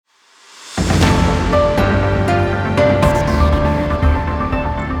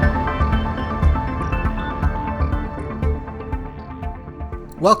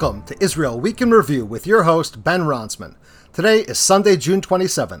Welcome to Israel Week in Review with your host, Ben Ronsman. Today is Sunday, June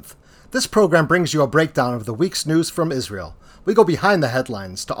 27th. This program brings you a breakdown of the week's news from Israel. We go behind the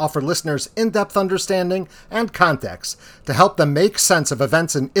headlines to offer listeners in-depth understanding and context to help them make sense of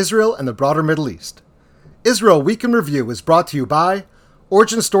events in Israel and the broader Middle East. Israel Week in Review is brought to you by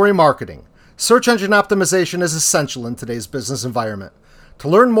Origin Story Marketing. Search engine optimization is essential in today's business environment. To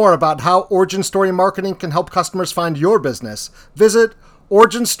learn more about how Origin Story Marketing can help customers find your business, visit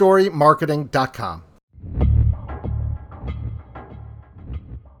originstorymarketing.com.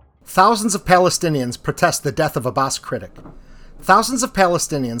 Thousands of Palestinians protest the death of Abbas critic. Thousands of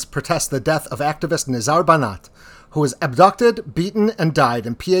Palestinians protest the death of activist Nizar Banat, who was abducted, beaten, and died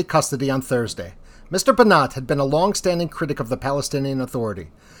in PA custody on Thursday. Mr. Banat had been a long-standing critic of the Palestinian Authority.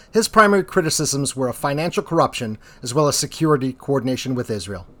 His primary criticisms were of financial corruption as well as security coordination with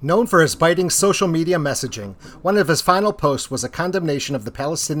Israel. Known for his biting social media messaging, one of his final posts was a condemnation of the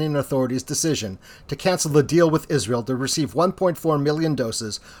Palestinian Authority's decision to cancel the deal with Israel to receive 1.4 million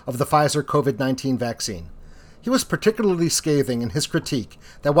doses of the Pfizer COVID-19 vaccine. He was particularly scathing in his critique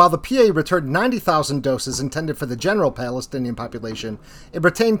that while the PA returned 90,000 doses intended for the general Palestinian population, it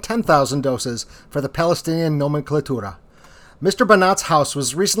retained 10,000 doses for the Palestinian nomenclatura. Mr. Banat's house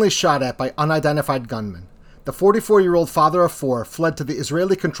was recently shot at by unidentified gunmen. The 44-year-old father of four fled to the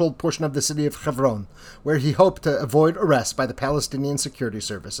Israeli-controlled portion of the city of Hebron, where he hoped to avoid arrest by the Palestinian security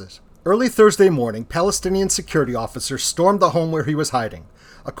services. Early Thursday morning, Palestinian security officers stormed the home where he was hiding.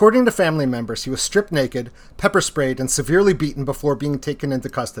 According to family members, he was stripped naked, pepper-sprayed, and severely beaten before being taken into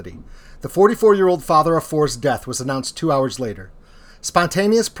custody. The 44-year-old father of four's death was announced 2 hours later.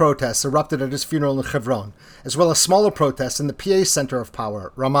 Spontaneous protests erupted at his funeral in Hebron, as well as smaller protests in the PA center of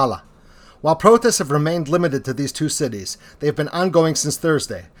power, Ramallah. While protests have remained limited to these two cities, they have been ongoing since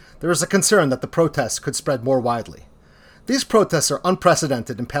Thursday. There is a concern that the protests could spread more widely. These protests are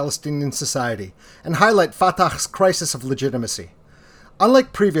unprecedented in Palestinian society and highlight Fatah's crisis of legitimacy.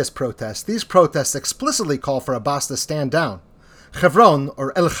 Unlike previous protests, these protests explicitly call for Abbas to stand down. Hebron,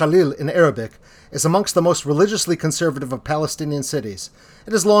 or El Khalil in Arabic, is amongst the most religiously conservative of Palestinian cities.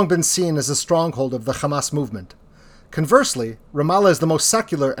 It has long been seen as a stronghold of the Hamas movement. Conversely, Ramallah is the most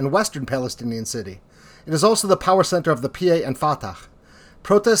secular and western Palestinian city. It is also the power center of the PA and Fatah.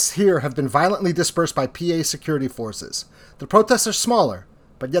 Protests here have been violently dispersed by PA security forces. The protests are smaller,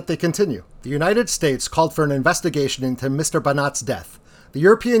 but yet they continue. The United States called for an investigation into Mr. Banat's death. The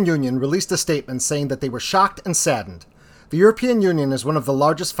European Union released a statement saying that they were shocked and saddened. The European Union is one of the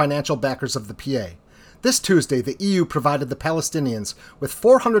largest financial backers of the PA. This Tuesday, the EU provided the Palestinians with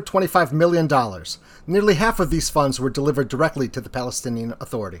 $425 million. Nearly half of these funds were delivered directly to the Palestinian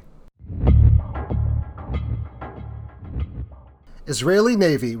Authority. Israeli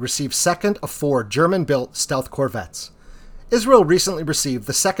Navy received second of 4 German-built stealth corvettes. Israel recently received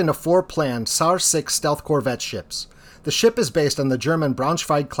the second of 4 planned SAR 6 stealth corvette ships. The ship is based on the German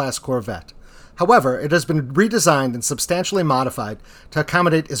Braunschweig-class corvette. However, it has been redesigned and substantially modified to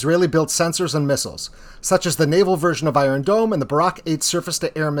accommodate Israeli-built sensors and missiles, such as the naval version of Iron Dome and the Barak 8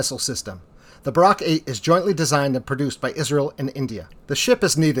 surface-to-air missile system. The Barak 8 is jointly designed and produced by Israel and India. The ship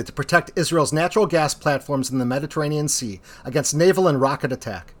is needed to protect Israel's natural gas platforms in the Mediterranean Sea against naval and rocket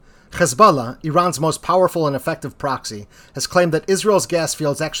attack. Hezbollah, Iran's most powerful and effective proxy, has claimed that Israel's gas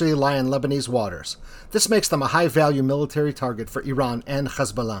fields actually lie in Lebanese waters. This makes them a high-value military target for Iran and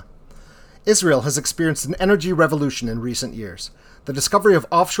Hezbollah. Israel has experienced an energy revolution in recent years. The discovery of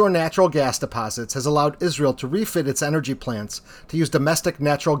offshore natural gas deposits has allowed Israel to refit its energy plants to use domestic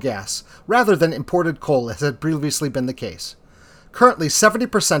natural gas, rather than imported coal as had previously been the case. Currently,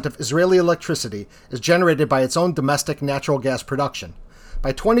 70% of Israeli electricity is generated by its own domestic natural gas production.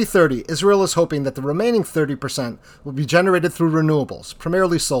 By 2030, Israel is hoping that the remaining 30% will be generated through renewables,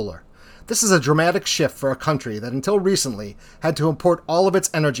 primarily solar. This is a dramatic shift for a country that until recently had to import all of its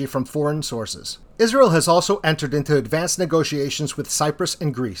energy from foreign sources. Israel has also entered into advanced negotiations with Cyprus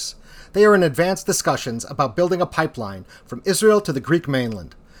and Greece. They are in advanced discussions about building a pipeline from Israel to the Greek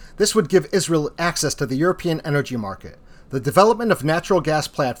mainland. This would give Israel access to the European energy market. The development of natural gas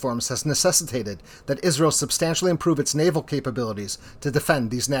platforms has necessitated that Israel substantially improve its naval capabilities to defend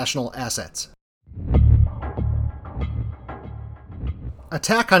these national assets.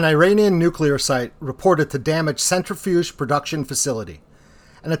 Attack on Iranian nuclear site reported to damage centrifuge production facility.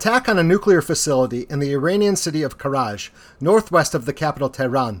 An attack on a nuclear facility in the Iranian city of Karaj, northwest of the capital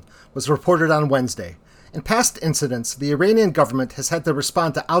Tehran, was reported on Wednesday. In past incidents, the Iranian government has had to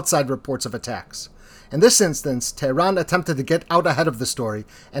respond to outside reports of attacks. In this instance, Tehran attempted to get out ahead of the story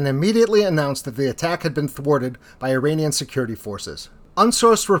and immediately announced that the attack had been thwarted by Iranian security forces.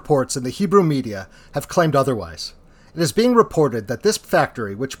 Unsourced reports in the Hebrew media have claimed otherwise. It is being reported that this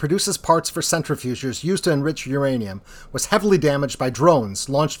factory, which produces parts for centrifuges used to enrich uranium, was heavily damaged by drones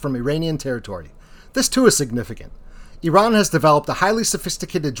launched from Iranian territory. This too is significant. Iran has developed a highly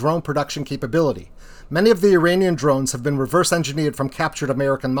sophisticated drone production capability. Many of the Iranian drones have been reverse engineered from captured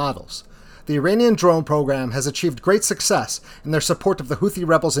American models. The Iranian drone program has achieved great success in their support of the Houthi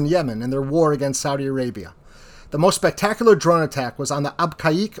rebels in Yemen in their war against Saudi Arabia. The most spectacular drone attack was on the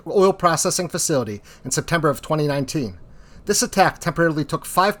Abqaiq oil processing facility in September of 2019. This attack temporarily took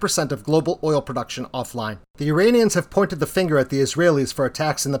 5% of global oil production offline. The Iranians have pointed the finger at the Israelis for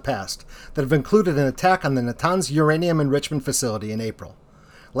attacks in the past that have included an attack on the Natanz uranium enrichment facility in April.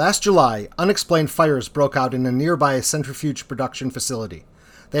 Last July, unexplained fires broke out in a nearby centrifuge production facility.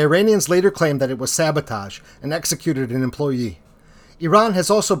 The Iranians later claimed that it was sabotage and executed an employee. Iran has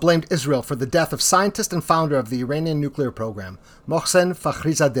also blamed Israel for the death of scientist and founder of the Iranian nuclear program, Mohsen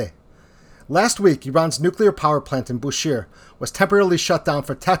Fakhrizadeh. Last week, Iran's nuclear power plant in Bushehr was temporarily shut down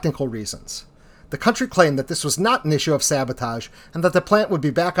for technical reasons. The country claimed that this was not an issue of sabotage and that the plant would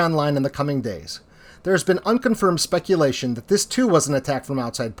be back online in the coming days. There has been unconfirmed speculation that this too was an attack from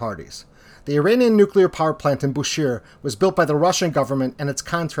outside parties. The Iranian nuclear power plant in Bushehr was built by the Russian government and its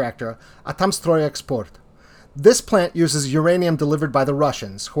contractor, Atomstroyeksport. This plant uses uranium delivered by the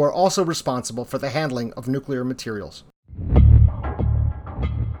Russians, who are also responsible for the handling of nuclear materials.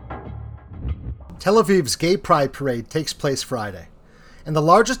 Tel Aviv's Gay Pride Parade takes place Friday. In the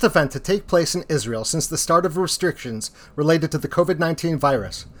largest event to take place in Israel since the start of restrictions related to the COVID-19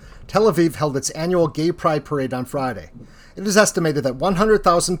 virus, Tel Aviv held its annual Gay Pride Parade on Friday. It is estimated that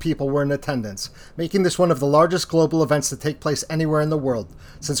 100,000 people were in attendance, making this one of the largest global events to take place anywhere in the world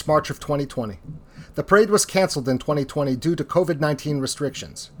since March of 2020. The parade was canceled in 2020 due to COVID-19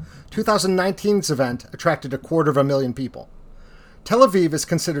 restrictions. 2019's event attracted 250,000 people. Tel Aviv is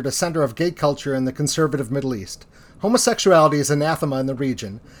considered a center of gay culture in the conservative Middle East. Homosexuality is anathema in the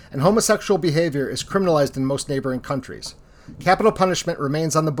region, and homosexual behavior is criminalized in most neighboring countries. Capital punishment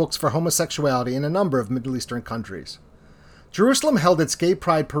remains on the books for homosexuality in a number of Middle Eastern countries. Jerusalem held its Gay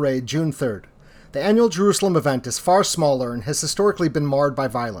Pride Parade June 3rd. The annual Jerusalem event is far smaller and has historically been marred by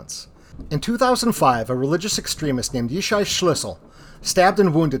violence. In 2005, a religious extremist named Yishai Schlissel stabbed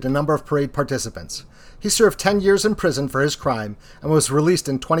and wounded a number of parade participants. He served 10 years in prison for his crime and was released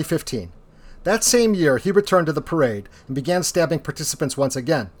in 2015. That same year, he returned to the parade and began stabbing participants once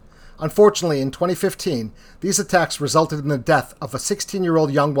again. Unfortunately, in 2015, these attacks resulted in the death of a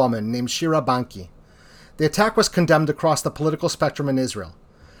 16-year-old young woman named Shira Banki. The attack was condemned across the political spectrum in Israel.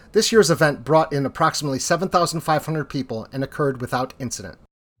 This year's event brought in approximately 7,500 people and occurred without incident.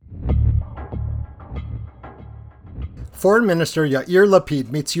 Foreign Minister Yair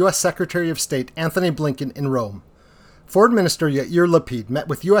Lapid meets U.S. Secretary of State Anthony Blinken in Rome. Foreign Minister Yair Lapid met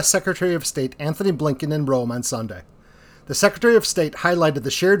with U.S. Secretary of State Anthony Blinken in Rome on Sunday. The Secretary of State highlighted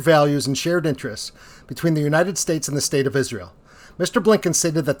the shared values and shared interests between the United States and the State of Israel. Mr. Blinken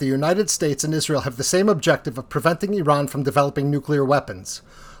stated that the United States and Israel have the same objective of preventing Iran from developing nuclear weapons,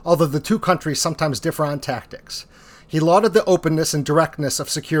 although the two countries sometimes differ on tactics. He lauded the openness and directness of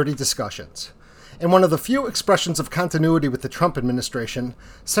security discussions. In one of the few expressions of continuity with the Trump administration,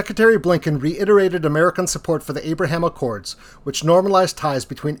 Secretary Blinken reiterated American support for the Abraham Accords, which normalized ties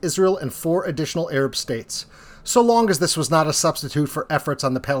between Israel and 4 additional Arab states, so long as this was not a substitute for efforts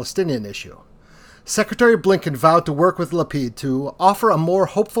on the Palestinian issue. Secretary Blinken vowed to work with Lapid to offer a more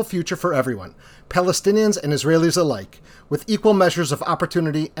hopeful future for everyone, Palestinians and Israelis alike, with equal measures of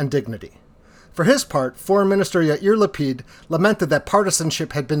opportunity and dignity. For his part, Foreign Minister Yair Lapid lamented that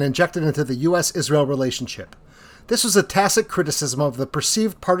partisanship had been injected into the U.S.-Israel relationship. This was a tacit criticism of the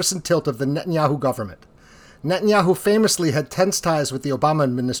perceived partisan tilt of the Netanyahu government. Netanyahu famously had tense ties with the Obama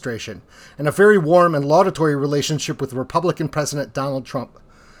administration and a very warm and laudatory relationship with Republican President Donald Trump.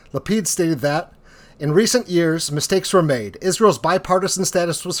 Lapid stated that, "In recent years, mistakes were made. Israel's bipartisan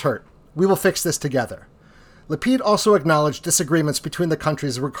status was hurt. We will fix this together." Lapid also acknowledged disagreements between the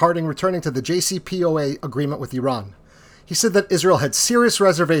countries regarding returning to the JCPOA agreement with Iran. He said that Israel had serious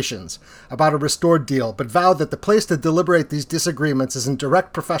reservations about a restored deal, but vowed that the place to deliberate these disagreements is in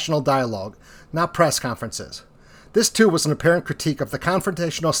direct professional dialogue, not press conferences. This too was an apparent critique of the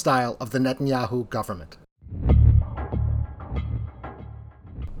confrontational style of the Netanyahu government.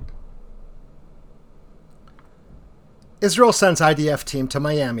 Israel sends IDF team to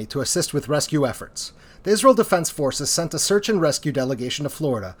Miami to assist with rescue efforts. The Israel Defense Forces sent a search and rescue delegation to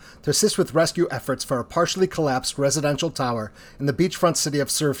Florida to assist with rescue efforts for a partially collapsed residential tower in the beachfront city of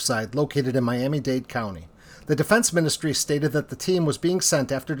Surfside, located in Miami-Dade County. The Defense Ministry stated that the team was being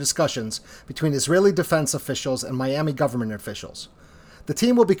sent after discussions between Israeli defense officials and Miami government officials. The The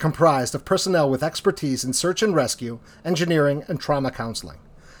team will be comprised of personnel with expertise in search and rescue, engineering, and trauma counseling.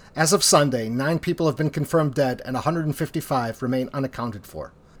 As of Sunday, 9 people have been confirmed dead and 155 remain unaccounted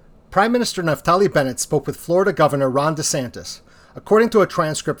for. Prime Minister Naftali Bennett spoke with Florida Governor Ron DeSantis. According to a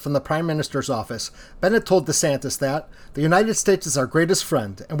transcript from the Prime Minister's office, Bennett told DeSantis that, "The United States is our greatest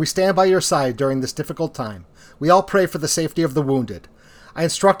friend, and we stand by your side during this difficult time. We all pray for the safety of the wounded. I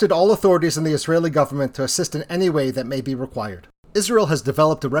instructed all authorities in the Israeli government to assist in any way that may be required." Israel has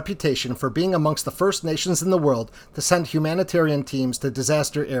developed a reputation for being amongst the first nations in the world to send humanitarian teams to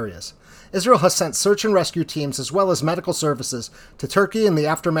disaster areas. Israel has sent search and rescue teams as well as medical services to Turkey in the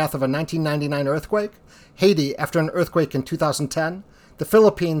aftermath of a 1999 earthquake, Haiti after an earthquake in 2010, the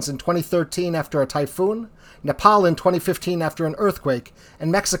Philippines in 2013 after a typhoon, Nepal in 2015 after an earthquake,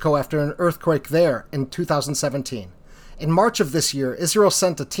 and Mexico after an earthquake there in 2017. In March of this year, Israel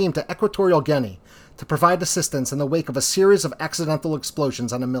sent a team to Equatorial Guinea to provide assistance in the wake of a series of accidental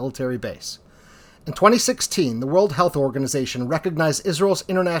explosions on a military base. In 2016, the World Health Organization recognized Israel's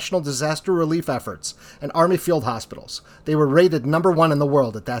international disaster relief efforts and Army field hospitals. They were rated number 1 in the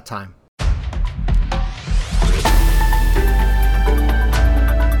world at that time.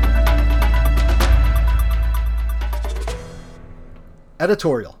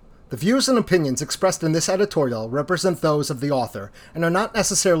 Editorial. The views and opinions expressed in this editorial represent those of the author and are not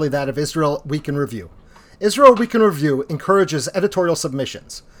necessarily that of Israel Week in Review. Israel Week in Review encourages editorial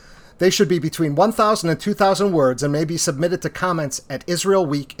submissions. They should be between 1,000 and 2,000 words and may be submitted to comments at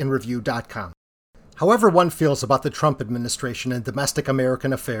israelweekinreview.com. However one feels about the Trump administration and domestic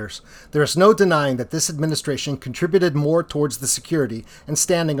American affairs, there is no denying that this administration contributed more towards the security and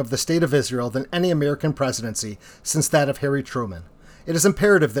standing of the State of Israel than any American presidency since that of Harry Truman. It is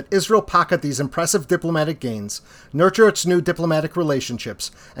imperative that Israel pocket these impressive diplomatic gains, nurture its new diplomatic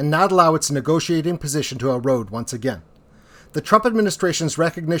relationships, and not allow its negotiating position to erode once again. The Trump administration's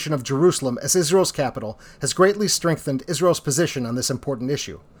recognition of Jerusalem as Israel's capital has greatly strengthened Israel's position on this important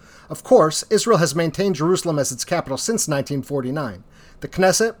issue. Of course, Israel has maintained Jerusalem as its capital since 1949. The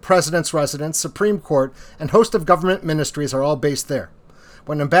Knesset, President's residence, Supreme Court, and host of government ministries are all based there.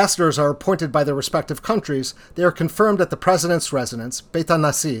 When ambassadors are appointed by their respective countries, they are confirmed at the President's residence, Beit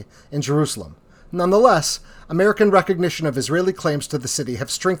HaNasi, in Jerusalem. Nonetheless, American recognition of Israeli claims to the city have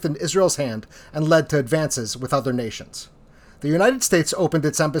strengthened Israel's hand and led to advances with other nations. The United States opened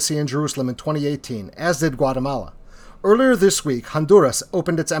its embassy in Jerusalem in 2018, as did Guatemala. Earlier this week, Honduras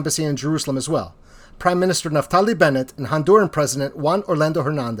opened its embassy in Jerusalem as well. Prime Minister Naftali Bennett and Honduran President Juan Orlando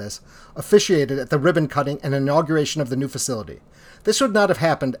Hernandez officiated at the ribbon cutting and inauguration of the new facility. This would not have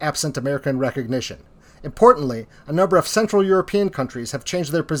happened absent American recognition. Importantly, a number of Central European countries have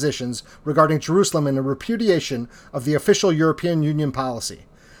changed their positions regarding Jerusalem in a repudiation of the official European Union policy.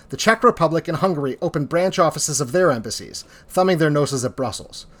 The Czech Republic and Hungary opened branch offices of their embassies, thumbing their noses at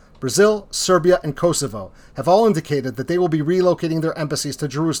Brussels. Brazil, Serbia, and Kosovo have all indicated that they will be relocating their embassies to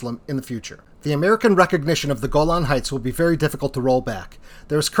Jerusalem in the future. The American recognition of the Golan Heights will be very difficult to roll back.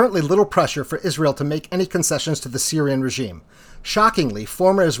 There is currently little pressure for Israel to make any concessions to the Syrian regime. Shockingly,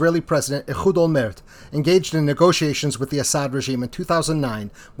 former Israeli President Ehud Olmert engaged in negotiations with the Assad regime in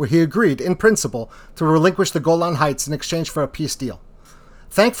 2009, where he agreed, in principle, to relinquish the Golan Heights in exchange for a peace deal.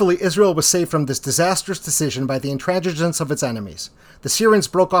 Thankfully, Israel was saved from this disastrous decision by the intransigence of its enemies. The Syrians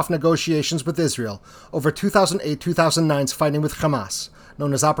broke off negotiations with Israel over 2008-2009's fighting with Hamas,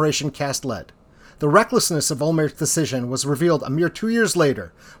 known as Operation Cast Lead. The recklessness of Olmert's decision was revealed a mere 2 years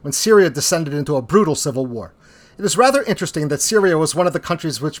later, when Syria descended into a brutal civil war. It is rather interesting that Syria was one of the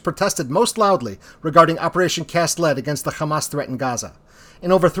countries which protested most loudly regarding Operation Cast Lead against the Hamas threat in Gaza.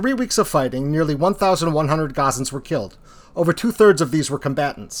 In over 3 weeks of fighting, nearly 1,100 Gazans were killed. Over 2/3 of these were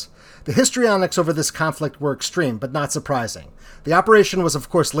combatants. The histrionics over this conflict were extreme, but not surprising. The operation was of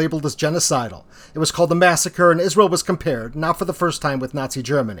course labeled as genocidal. It was called a massacre, and Israel was compared, not for the first time, with Nazi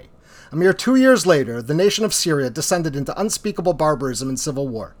Germany. A mere 2 years later, the nation of Syria descended into unspeakable barbarism and civil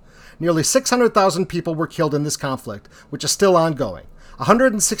war. Nearly 600,000 people were killed in this conflict, which is still ongoing.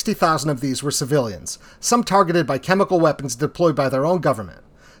 160,000 of these were civilians, some targeted by chemical weapons deployed by their own government.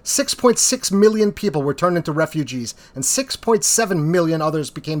 6.6 million people were turned into refugees, and 6.7 million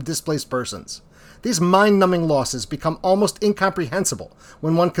others became displaced persons. These mind-numbing losses become almost incomprehensible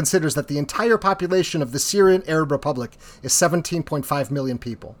when one considers that the entire population of the Syrian Arab Republic is 17.5 million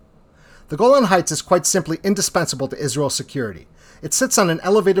people. The Golan Heights is quite simply indispensable to Israel's security. It sits on an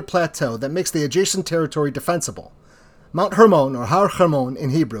elevated plateau that makes the adjacent territory defensible. Mount Hermon, or Har Hermon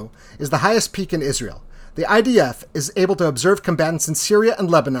in Hebrew, is the highest peak in Israel. The IDF is able to observe combatants in Syria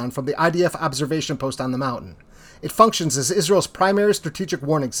and Lebanon from the IDF observation post on the mountain. It functions as Israel's primary strategic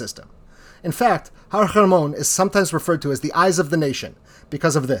warning system. In fact, Har Hermon is sometimes referred to as the eyes of the nation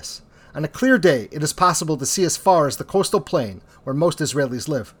because of this. On a clear day, it is possible to see as far as the coastal plain where most Israelis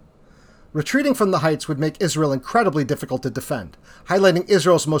live. Retreating from the heights would make Israel incredibly difficult to defend, highlighting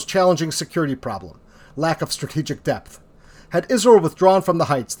Israel's most challenging security problem, lack of strategic depth. Had Israel withdrawn from the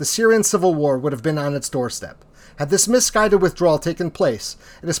heights, the Syrian civil war would have been on its doorstep. Had this misguided withdrawal taken place,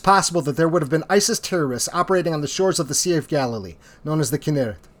 it is possible that there would have been ISIS terrorists operating on the shores of the Sea of Galilee, known as the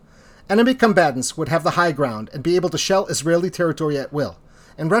Kinneret. Enemy combatants would have the high ground and be able to shell Israeli territory at will.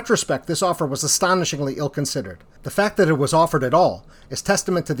 In retrospect, this offer was astonishingly ill-considered. The fact that it was offered at all is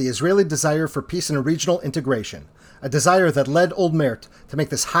testament to the Israeli desire for peace and regional integration, a desire that led Olmert to make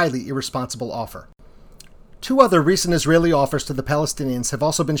this highly irresponsible offer. Two other recent Israeli offers to the Palestinians have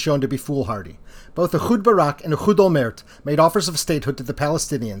also been shown to be foolhardy. Both Ehud Barak and Ehud Olmert made offers of statehood to the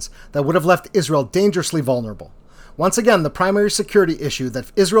Palestinians that would have left Israel dangerously vulnerable. Once again, the primary security issue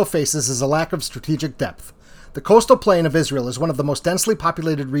that Israel faces is a lack of strategic depth. The coastal plain of Israel is one of the most densely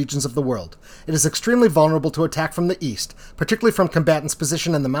populated regions of the world. It is extremely vulnerable to attack from the east, particularly from combatants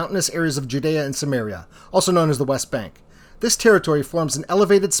positioned in the mountainous areas of Judea and Samaria, also known as the West Bank. This territory forms an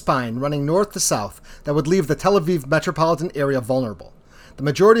elevated spine running north to south that would leave the Tel Aviv metropolitan area vulnerable. The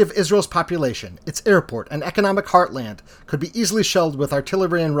majority of Israel's population, its airport, and economic heartland could be easily shelled with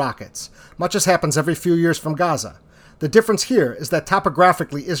artillery and rockets, much as happens every few years from Gaza. The difference here is that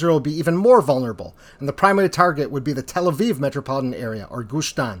topographically Israel would be even more vulnerable, and the primary target would be the Tel Aviv metropolitan area, or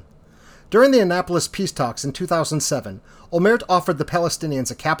Gush Dan. During the Annapolis peace talks in 2007, Olmert offered the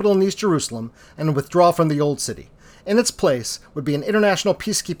Palestinians a capital in East Jerusalem and a withdrawal from the Old City. In its place would be an international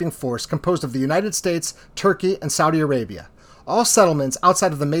peacekeeping force composed of the United States, Turkey, and Saudi Arabia. All settlements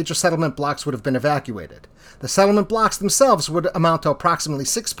outside of the major settlement blocks would have been evacuated. The settlement blocks themselves would amount to approximately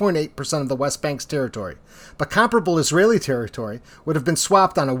 6.8% of the West Bank's territory, but comparable Israeli territory would have been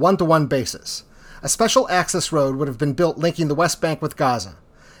swapped on a one-to-one basis. A special access road would have been built linking the West Bank with Gaza.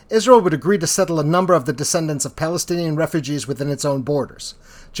 Israel would agree to settle a number of the descendants of Palestinian refugees within its own borders.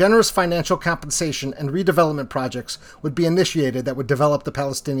 Generous financial compensation and redevelopment projects would be initiated that would develop the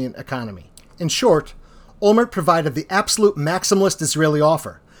Palestinian economy. In short, Olmert provided the absolute maximalist Israeli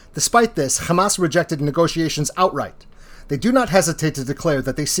offer. Despite this, Hamas rejected negotiations outright. They do not hesitate to declare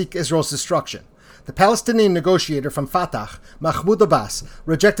that they seek Israel's destruction. The Palestinian negotiator from Fatah, Mahmoud Abbas,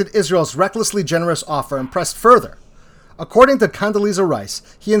 rejected Israel's recklessly generous offer and pressed further. According to Condoleezza Rice,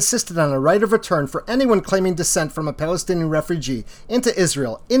 he insisted on a right of return for anyone claiming descent from a Palestinian refugee into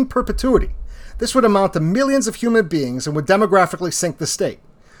Israel in perpetuity. This would amount to millions of human beings and would demographically sink the state.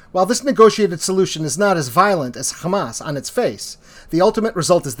 While this negotiated solution is not as violent as Hamas on its face, the ultimate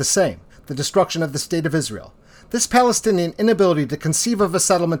result is the same, the destruction of the State of Israel. This Palestinian inability to conceive of a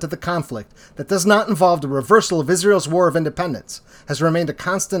settlement of the conflict that does not involve the reversal of Israel's war of independence has remained a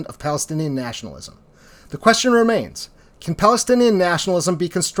constant of Palestinian nationalism. The question remains, can Palestinian nationalism be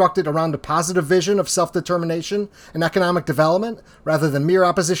constructed around a positive vision of self-determination and economic development rather than mere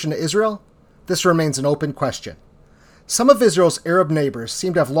opposition to Israel? This remains an open question. Some of Israel's Arab neighbors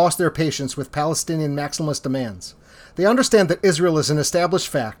seem to have lost their patience with Palestinian maximalist demands. They understand that Israel is an established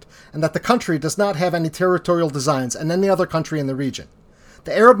fact and that the country does not have any territorial designs on any other country in the region.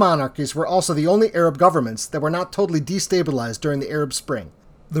 The Arab monarchies were also the only Arab governments that were not totally destabilized during the Arab Spring.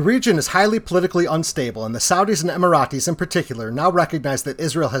 The region is highly politically unstable, and the Saudis and Emiratis in particular now recognize that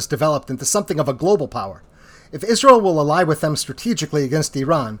Israel has developed into something of a global power. If Israel will ally with them strategically against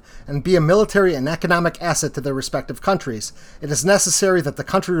Iran and be a military and economic asset to their respective countries, it is necessary that the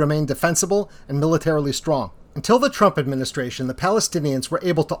country remain defensible and militarily strong. Until the Trump administration, the Palestinians were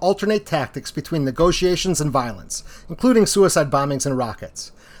able to alternate tactics between negotiations and violence, including suicide bombings and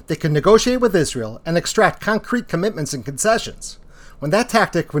rockets. They could negotiate with Israel and extract concrete commitments and concessions. When that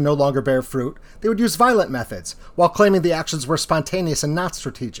tactic would no longer bear fruit, they would use violent methods, while claiming the actions were spontaneous and not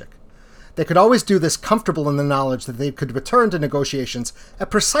strategic. They could always do this comfortable in the knowledge that they could return to negotiations at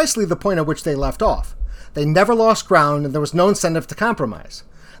precisely the point at which they left off. They never lost ground, and there was no incentive to compromise.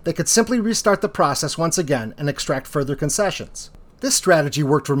 They could simply restart the process once again and extract further concessions. This strategy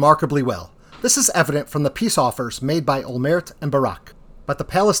worked remarkably well. This is evident from the peace offers made by Olmert and Barak. But the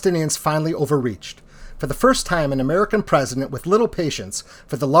Palestinians finally overreached. For the first time, an American president with little patience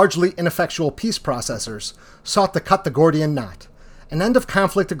for the largely ineffectual peace processors sought to cut the Gordian knot. An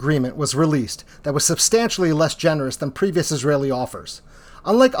end-of-conflict agreement was released that was substantially less generous than previous Israeli offers.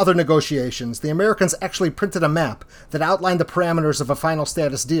 Unlike other negotiations, the Americans actually printed a map that outlined the parameters of a final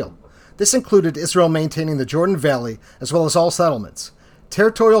status deal. This included Israel maintaining the Jordan Valley as well as all settlements.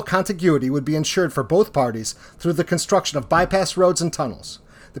 Territorial contiguity would be ensured for both parties through the construction of bypass roads and tunnels.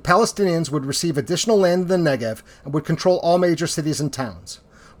 The Palestinians would receive additional land in the Negev and would control all major cities and towns.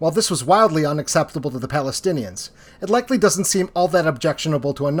 While this was wildly unacceptable to the Palestinians, it likely doesn't seem all that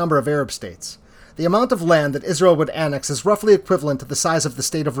objectionable to a number of Arab states. The amount of land that Israel would annex is roughly equivalent to the size of the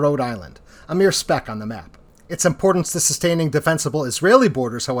state of Rhode Island, a mere speck on the map. Its importance to sustaining defensible Israeli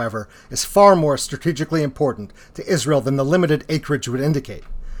borders, however, is far more strategically important to Israel than the limited acreage would indicate.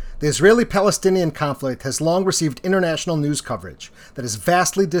 The Israeli-Palestinian conflict has long received international news coverage that is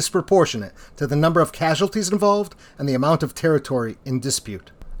vastly disproportionate to the number of casualties involved and the amount of territory in dispute.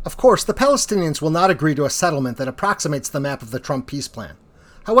 Of course, the Palestinians will not agree to a settlement that approximates the map of the Trump peace plan.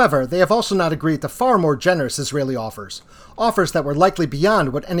 However, they have also not agreed to far more generous Israeli offers that were likely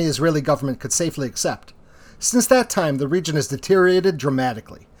beyond what any Israeli government could safely accept. Since that time, the region has deteriorated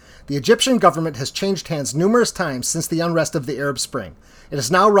dramatically. The Egyptian government has changed hands numerous times since the unrest of the Arab Spring. It is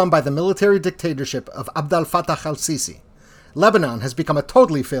now run by the military dictatorship of Abdel Fattah al-Sisi. Lebanon has become a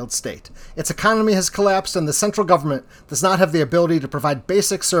totally failed state. Its economy has collapsed, and the central government does not have the ability to provide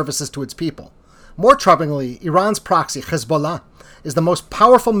basic services to its people. More troublingly, Iran's proxy, Hezbollah, is the most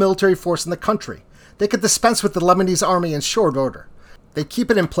powerful military force in the country. They could dispense with the Lebanese army in short order. They keep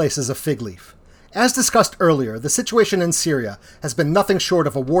it in place as a fig leaf. As discussed earlier, the situation in Syria has been nothing short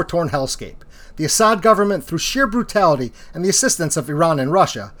of a war-torn hellscape. The Assad government, through sheer brutality and the assistance of Iran and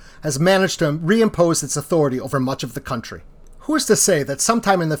Russia, has managed to reimpose its authority over much of the country. Who is to say that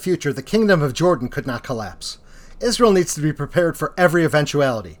sometime in the future the Kingdom of Jordan could not collapse? Israel needs to be prepared for every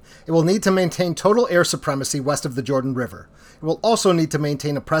eventuality. It will need to maintain total air supremacy west of the Jordan River. It will also need to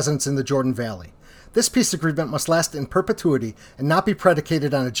maintain a presence in the Jordan Valley. This peace agreement must last in perpetuity and not be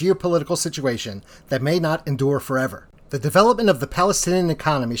predicated on a geopolitical situation that may not endure forever. The development of the Palestinian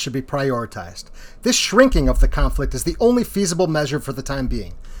economy should be prioritized. This shrinking of the conflict is the only feasible measure for the time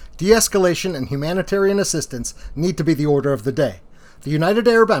being. De-escalation and humanitarian assistance need to be the order of the day. The United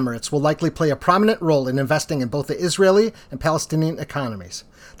Arab Emirates will likely play a prominent role in investing in both the Israeli and Palestinian economies.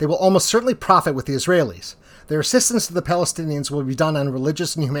 They will almost certainly profit with the Israelis. Their assistance to the Palestinians will be done on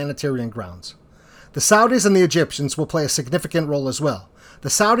religious and humanitarian grounds. The Saudis and the Egyptians will play a significant role as well. The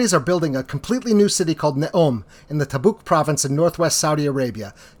Saudis are building a completely new city called Neom in the Tabuk province in northwest Saudi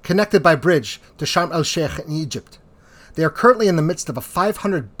Arabia, connected by bridge to Sharm el-Sheikh in Egypt. They are currently in the midst of a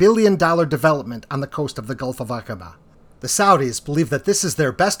 $500 billion development on the coast of the Gulf of Aqaba. The Saudis believe that this is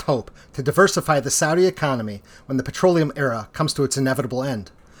their best hope to diversify the Saudi economy when the petroleum era comes to its inevitable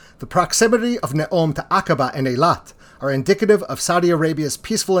end. The proximity of Neom to Aqaba and Eilat are indicative of Saudi Arabia's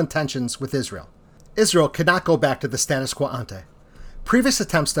peaceful intentions with Israel. Israel cannot go back to the status quo ante. Previous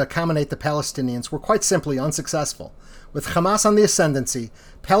attempts to accommodate the Palestinians were quite simply unsuccessful. With Hamas on the ascendancy,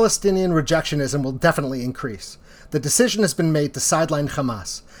 Palestinian rejectionism will definitely increase. The decision has been made to sideline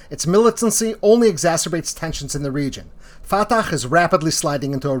Hamas. Its militancy only exacerbates tensions in the region. Fatah is rapidly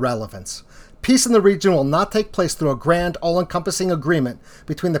sliding into irrelevance. Peace in the region will not take place through a grand, all-encompassing agreement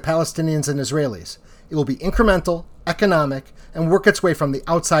between the Palestinians and Israelis. It will be incremental, economic, and work its way from the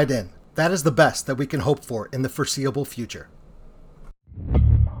outside in. That is the best that we can hope for in the foreseeable future.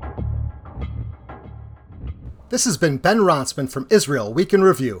 This has been Ben Ronsman from Israel Week in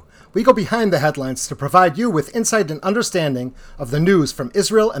Review. We go behind the headlines to provide you with insight and understanding of the news from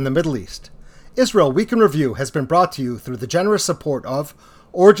Israel and the Middle East. Israel Week in Review has been brought to you through the generous support of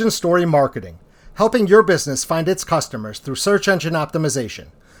Origin Story Marketing, helping your business find its customers through search engine optimization.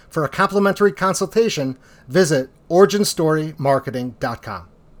 For a complimentary consultation, visit originstorymarketing.com.